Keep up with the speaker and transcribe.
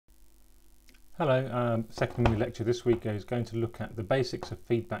Hello, second mini lecture this week is going to look at the basics of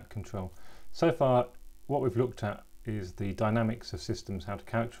feedback control. So far what we've looked at is the dynamics of systems, how to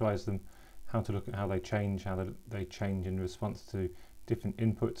characterize them, how to look at how they change in response to different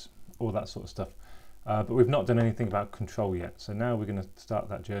inputs, all that sort of stuff. But we've not done anything about control yet, so now we're going to start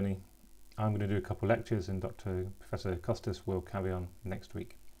that journey. I'm going to do a couple of lectures and Professor Costas will carry on next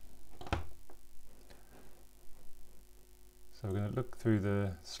week. So we're going to look through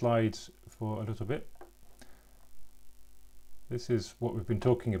the slides for a little bit. This is what we've been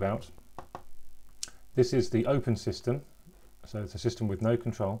talking about. This is the open system, so it's a system with no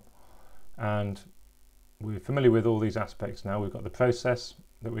control, and we're familiar with all these aspects now. We've got the process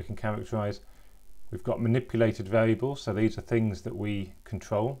that we can characterize. We've got manipulated variables, so these are things that we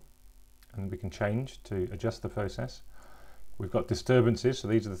control and we can change to adjust the process. We've got disturbances, so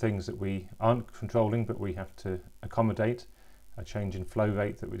these are the things that we aren't controlling but we have to accommodate. A change in flow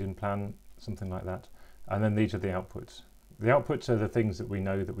rate that we didn't plan, something like that. And then these are the outputs. The outputs are the things that we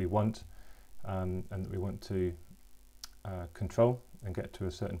know that we want and that we want to control and get to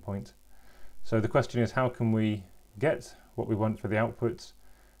a certain point. So the question is, how can we get what we want for the outputs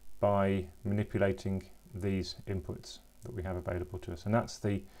by manipulating these inputs that we have available to us? And that's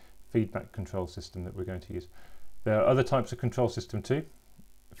the feedback control system that we're going to use. There are other types of control system too.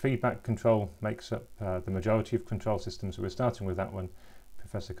 Feedback control makes up the majority of control systems, so we're starting with that one.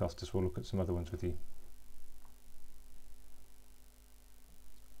 Professor Costas will look at some other ones with you.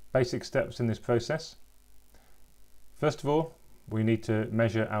 Basic steps in this process. First of all, we need to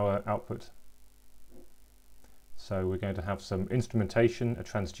measure our output. So we're going to have some instrumentation, a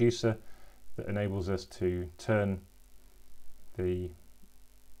transducer that enables us to turn the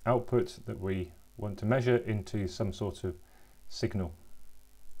output that we want to measure into some sort of signal.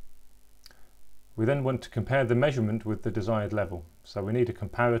 We then want to compare the measurement with the desired level. So we need a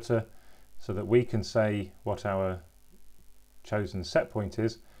comparator so that we can say what our chosen set point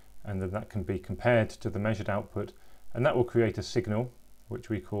is, and then that can be compared to the measured output, and that will create a signal which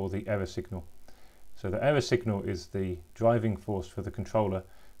we call the error signal. So the error signal is the driving force for the controller,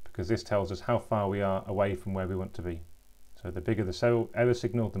 because this tells us how far we are away from where we want to be. So the bigger the error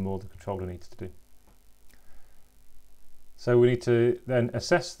signal, the more the controller needs to do. So we need to then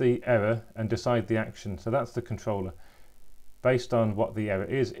assess the error and decide the action. So that's the controller. Based on what the error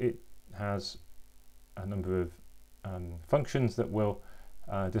is, it has a number of functions that will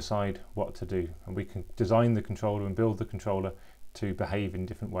decide what to do. And we can design the controller and build the controller to behave in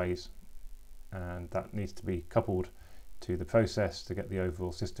different ways. And that needs to be coupled to the process to get the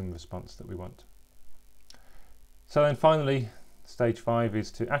overall system response that we want. So then finally, Stage 5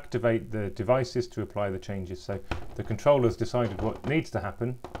 is to activate the devices to apply the changes. So the controller's decided what needs to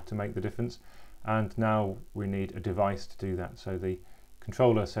happen to make the difference, and now we need a device to do that. So the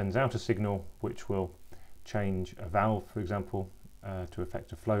controller sends out a signal which will change a valve, for example, to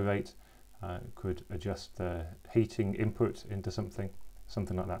affect a flow rate. It could adjust the heating input into something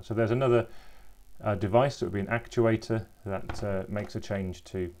like that. So there's another device that would be an actuator that makes a change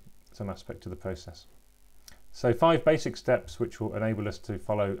to some aspect of the process. So 5 basic steps which will enable us to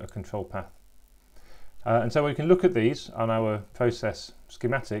follow a control path. And so we can look at these on our process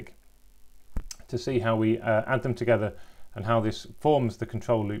schematic to see how we add them together and how this forms the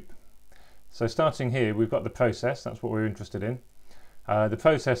control loop. So starting here, we've got the process, that's what we're interested in. The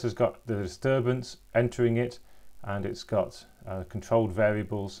process has got the disturbance entering it, and it's got controlled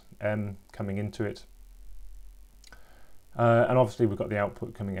variables, M, coming into it. And obviously we've got the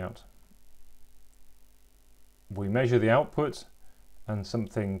output coming out. We measure the output and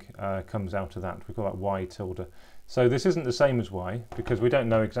something comes out of that. We call that Y tilde. So this isn't the same as Y because we don't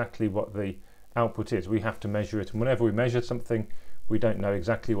know exactly what the output is. We have to measure it, and whenever we measure something we don't know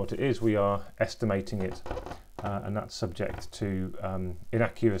exactly what it is, we are estimating it, and that's subject to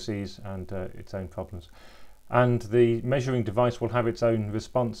inaccuracies and its own problems. And the measuring device will have its own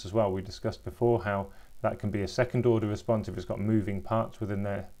response as well. We discussed before how that can be a second order response if it's got moving parts within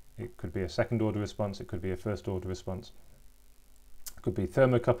there. It could be a second order response, it could be a first order response. It could be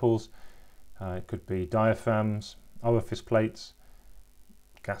thermocouples, it could be diaphragms, orifice plates,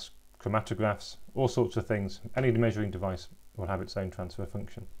 gas chromatographs, all sorts of things. Any measuring device will have its own transfer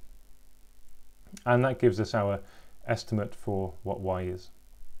function. And that gives us our estimate for what Y is.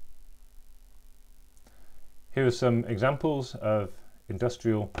 Here are some examples of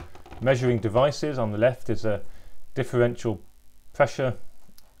industrial measuring devices. On the left is a differential pressure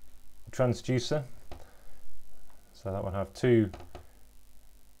transducer, so that will have 2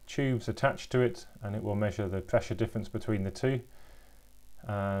 tubes attached to it, and it will measure the pressure difference between the two,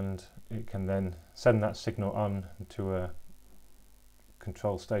 and it can then send that signal on to a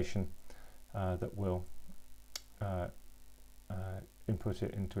control station that will input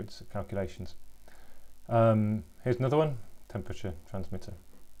it into its calculations. Here's another one, temperature transmitter.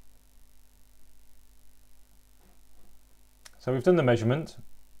 So we've done the measurement.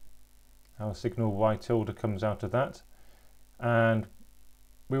 Our signal y tilde comes out of that, and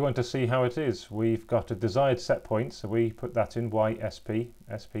we want to see how it is. We've got a desired set point, so we put that in YSP.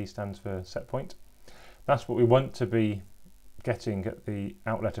 SP stands for set point. That's what we want to be getting at the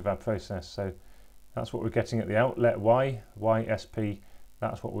outlet of our process. So that's what we're getting at the outlet Y, YSP.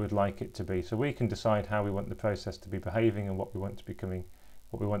 That's what we would like it to be. So we can decide how we want the process to be behaving and what we want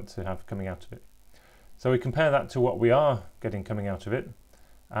to have coming out of it. So we compare that to what we are getting coming out of it,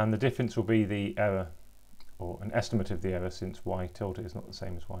 and the difference will be the error, or an estimate of the error, since y tilde is not the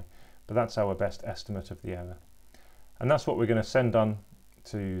same as y. But that's our best estimate of the error. And that's what we're going to send on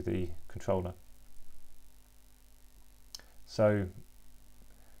to the controller. So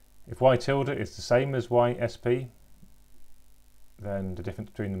if y tilde is the same as YSP, then the difference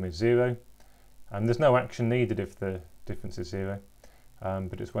between them is 0. And there's no action needed if the difference is 0.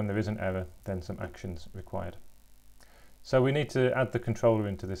 But it's when there is an error, then some actions required. So we need to add the controller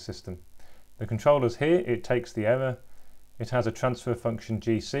into this system. The controller's here, it takes the error, it has a transfer function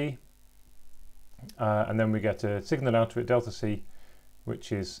GC, and then we get a signal out of it, delta C,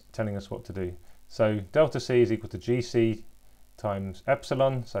 which is telling us what to do. So delta C is equal to GC times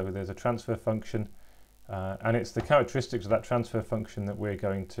epsilon, so there's a transfer function, and it's the characteristics of that transfer function that we're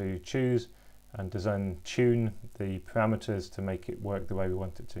going to choose and then tune the parameters to make it work the way we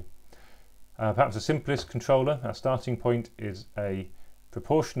want it to. Perhaps the simplest controller, our starting point, is a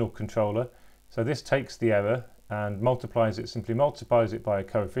proportional controller. So this takes the error and simply multiplies it by a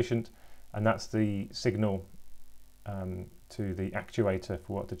coefficient, and that's the signal to the actuator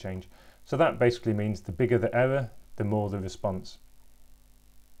for what to change. So that basically means the bigger the error, the more the response.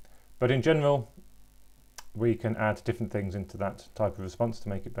 But in general, we can add different things into that type of response to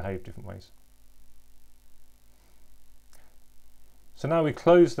make it behave different ways. So now we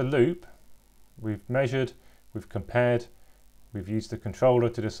close the loop. We've measured, we've compared, we've used the controller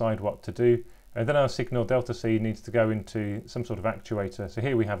to decide what to do, and then our signal delta C needs to go into some sort of actuator. So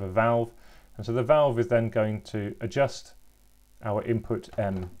here we have a valve, and so the valve is then going to adjust our input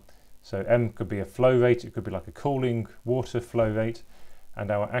M. So M could be a flow rate, it could be like a cooling water flow rate, and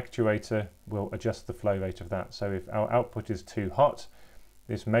our actuator will adjust the flow rate of that. So if our output is too hot,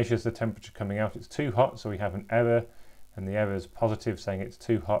 this measures the temperature coming out. It's too hot, so we have an error, and the error is positive, saying it's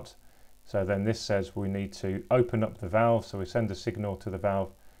too hot. So then this says we need to open up the valve, so we send a signal to the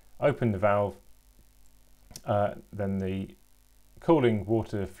valve, open the valve, then the cooling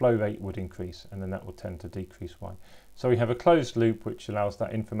water flow rate would increase, and then that will tend to decrease Y. So we have a closed loop which allows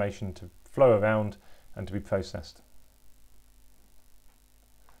that information to flow around and to be processed.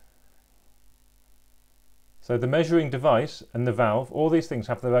 So the measuring device and the valve, all these things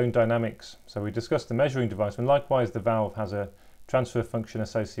have their own dynamics. So we discussed the measuring device, and likewise the valve has a transfer function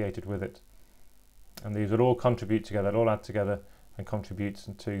associated with it. And these will all contribute together, all add together and contribute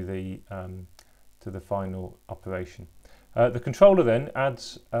to the final operation. The controller then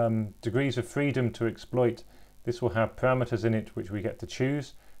adds degrees of freedom to exploit. This will have parameters in it which we get to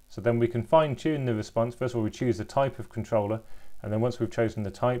choose. So then we can fine tune the response. First of all, we choose the type of controller, and then once we've chosen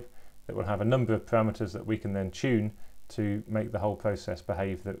the type, that will have a number of parameters that we can then tune to make the whole process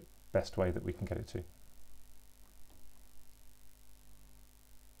behave the best way that we can get it to.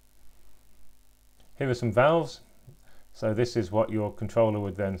 Here are some valves. So this is what your controller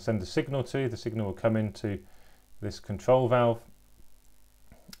would then send a signal to. The signal will come into this control valve.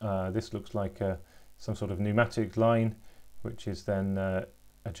 This looks like some sort of pneumatic line, which is then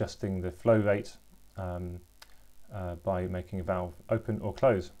adjusting the flow rate by making a valve open or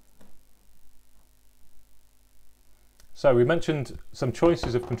close. So we mentioned some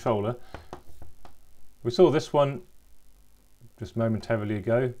choices of controller. We saw this one just momentarily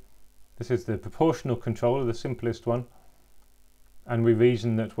ago. This is the proportional controller, the simplest one. And we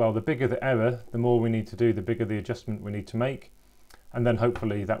reason that, well, the bigger the error, the more we need to do, the bigger the adjustment we need to make. And then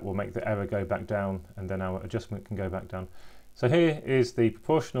hopefully that will make the error go back down, and then our adjustment can go back down. So here is the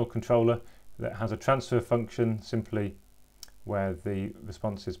proportional controller that has a transfer function simply where the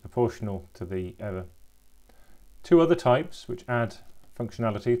response is proportional to the error. Two other types which add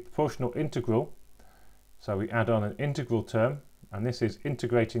functionality: proportional integral. So we add on an integral term, and this is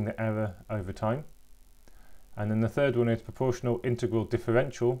integrating the error over time. And then the third one is proportional integral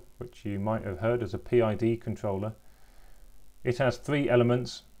differential, which you might have heard as a PID controller. It has three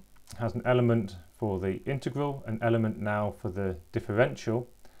elements. It has an element for the integral, an element now for the differential,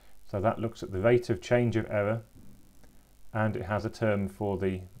 so that looks at the rate of change of error, and it has a term for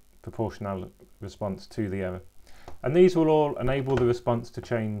the proportional response to the error. And these will all enable the response to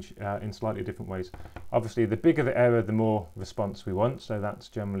change in slightly different ways. Obviously, the bigger the error, the more response we want, so that's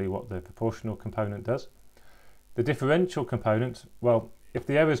generally what the proportional component does. The differential component, well, if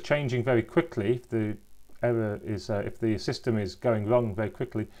the error is changing very quickly, if the system is going wrong very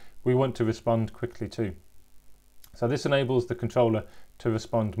quickly, we want to respond quickly too. So this enables the controller to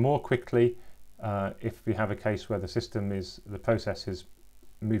respond more quickly if we have a case where the process is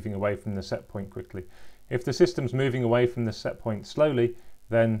moving away from the set point quickly. If the system's moving away from the set point slowly,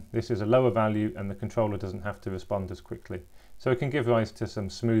 then this is a lower value and the controller doesn't have to respond as quickly. So it can give rise to some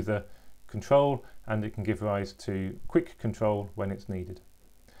smoother control, and it can give rise to quick control when it's needed.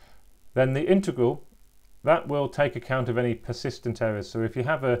 Then the integral, that will take account of any persistent errors. So if you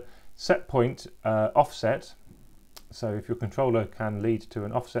have a set point offset, so if your controller can lead to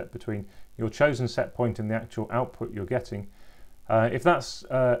an offset between your chosen set point and the actual output you're getting, if that's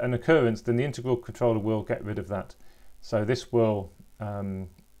an occurrence, then the integral controller will get rid of that. So this will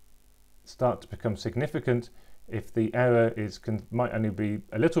start to become significant if the error might only be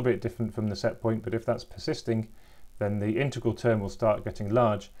a little bit different from the set point, but if that's persisting, then the integral term will start getting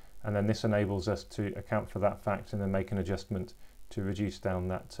large, and then this enables us to account for that fact and then make an adjustment to reduce down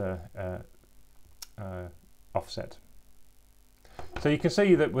that offset. So you can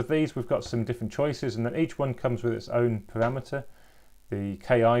see that with these we've got some different choices, and that each one comes with its own parameter. The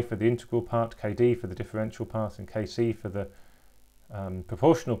Ki for the integral part, Kd for the differential part, and Kc for the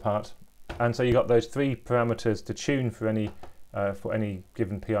proportional part. And so you've got those three parameters to tune for any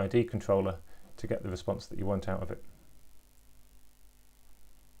given PID controller to get the response that you want out of it.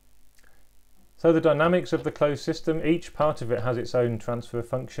 So the dynamics of the closed system, each part of it has its own transfer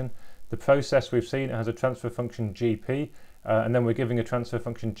function. The process we've seen, it has a transfer function GP, and then we're giving a transfer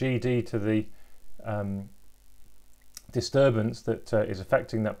function GD to the disturbance that is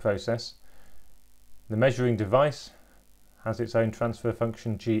affecting that process. The measuring device has its own transfer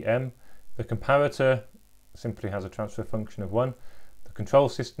function GM. The comparator simply has a transfer function of 1. The control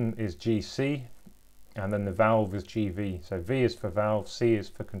system is GC, and then the valve is GV. So V is for valve, C is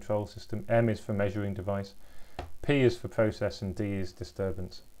for control system, M is for measuring device, P is for process, and D is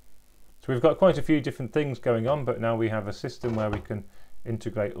disturbance. So we've got quite a few different things going on, but now we have a system where we can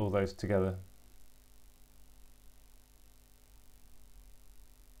integrate all those together.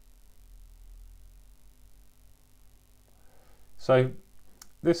 So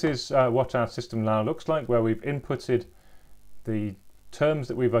this is what our system now looks like, where we've inputted the terms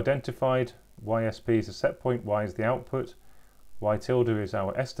that we've identified. YSP is the set point, Y is the output, Y tilde is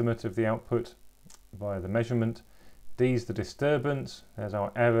our estimate of the output via the measurement, D is the disturbance, there's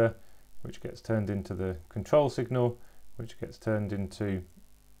our error, which gets turned into the control signal, which gets turned into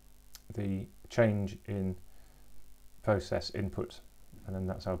the change in process input, and then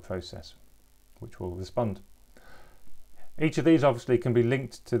that's our process, which will respond. Each of these obviously can be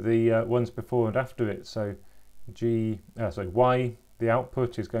linked to the ones before and after it. So Y, the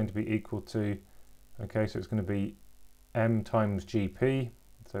output, is going to be equal to, okay, so it's going to be M times GP.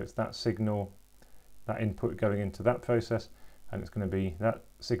 So it's that signal, that input going into that process, and it's going to be that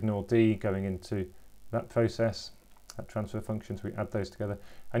signal D going into that process, that transfer function. So we add those together,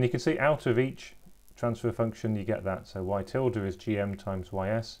 and you can see out of each transfer function you get that. So Y tilde is GM times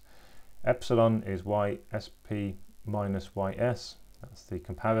YS, epsilon is YSP minus YS, that's the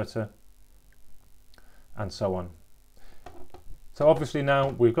comparator, and so on. So obviously now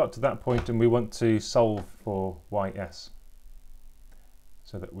we've got to that point and we want to solve for YS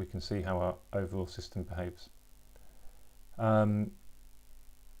so that we can see how our overall system behaves. And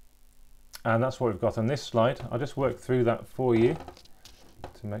that's what we've got on this slide. I'll just work through that for you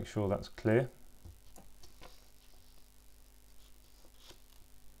to make sure that's clear.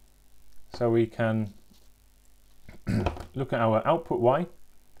 So we can look at our output Y.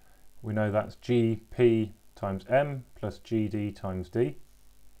 We know that's GP times M plus GD times D.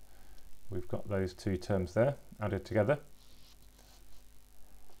 We've got those two terms there added together.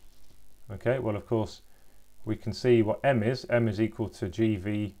 Okay, well of course we can see what M is. M is equal to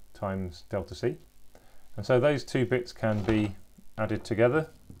GV times delta C. And so those two bits can be added together,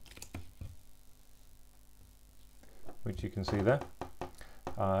 which you can see there.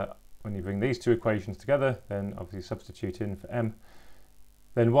 When you bring these two equations together, then obviously substitute in for M.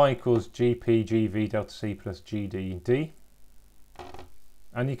 Then Y equals GP GV delta C plus GD D.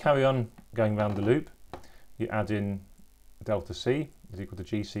 And you carry on going round the loop. You add in delta C is equal to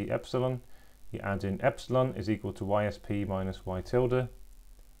GC epsilon. You add in epsilon is equal to YSP minus Y tilde.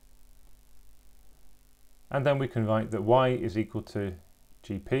 And then we can write that Y is equal to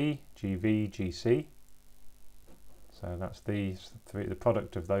GP, GV, GC. So that's the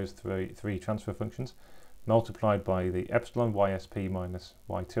product of those three transfer functions multiplied by the epsilon ysp minus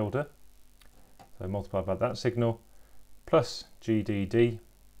y tilde. So multiplied by that signal plus gdd.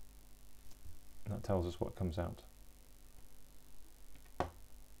 That tells us what comes out.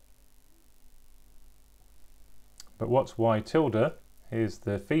 But what's y tilde? Here's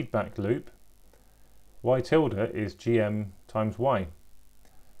the feedback loop. Y tilde is gm times y.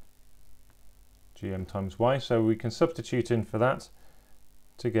 Gm times y, so we can substitute in for that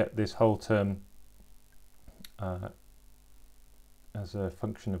to get this whole term as a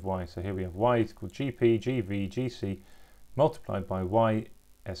function of y. So here we have y equals gp, gv, gc multiplied by y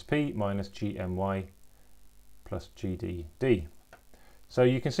sp minus gmy plus gdd. So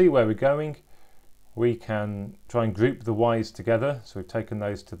you can see where we're going. We can try and group the y's together, so we've taken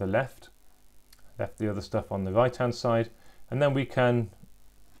those to the left the other stuff on the right hand side, and then we can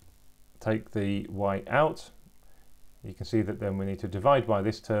take the y out. You can see that then we need to divide by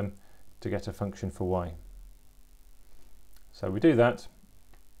this term to get a function for y. So we do that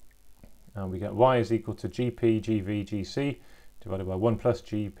and we get y is equal to gp, gv, gc divided by 1 plus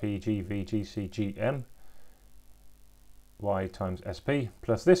gp, gv, gc, gm y times sp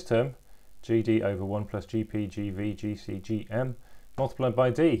plus this term gd over 1 plus gp, gv, gc, gm multiplied by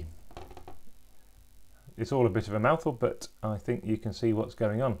d. It's all a bit of a mouthful, but I think you can see what's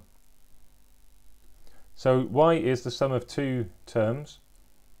going on. So y is the sum of two terms.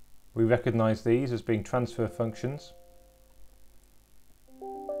 We recognise these as being transfer functions.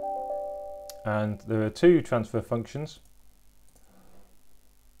 And there are two transfer functions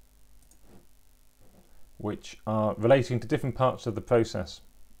which are relating to different parts of the process.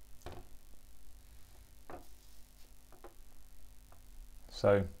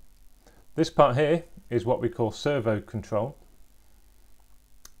 So this part here is what we call servo control.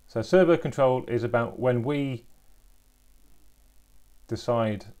 So servo control is about when we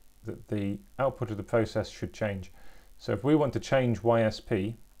decide that the output of the process should change. So if we want to change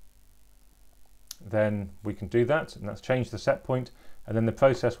YSP, then we can do that, and that's change the set point, and then the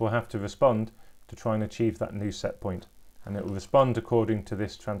process will have to respond to try and achieve that new set point, and it will respond according to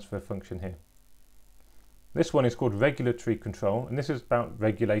this transfer function here. This one is called regulatory control, and this is about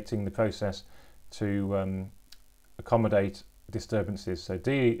regulating the process to accommodate disturbances. So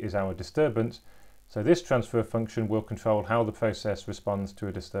D is our disturbance, so this transfer function will control how the process responds to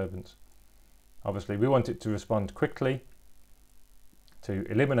a disturbance. Obviously we want it to respond quickly to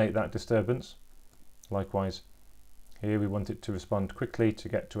eliminate that disturbance. Likewise here we want it to respond quickly to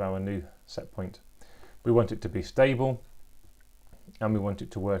get to our new set point. We want it to be stable and we want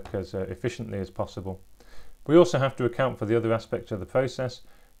it to work as efficiently as possible. We also have to account for the other aspects of the process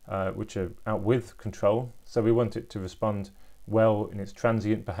which are out with control. So we want it to respond well in its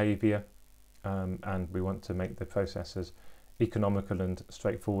transient behaviour, and we want to make the process as economical and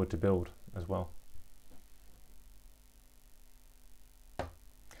straightforward to build as well.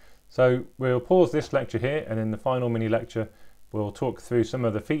 So we'll pause this lecture here, and in the final mini lecture we'll talk through some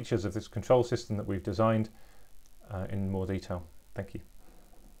of the features of this control system that we've designed in more detail. Thank you.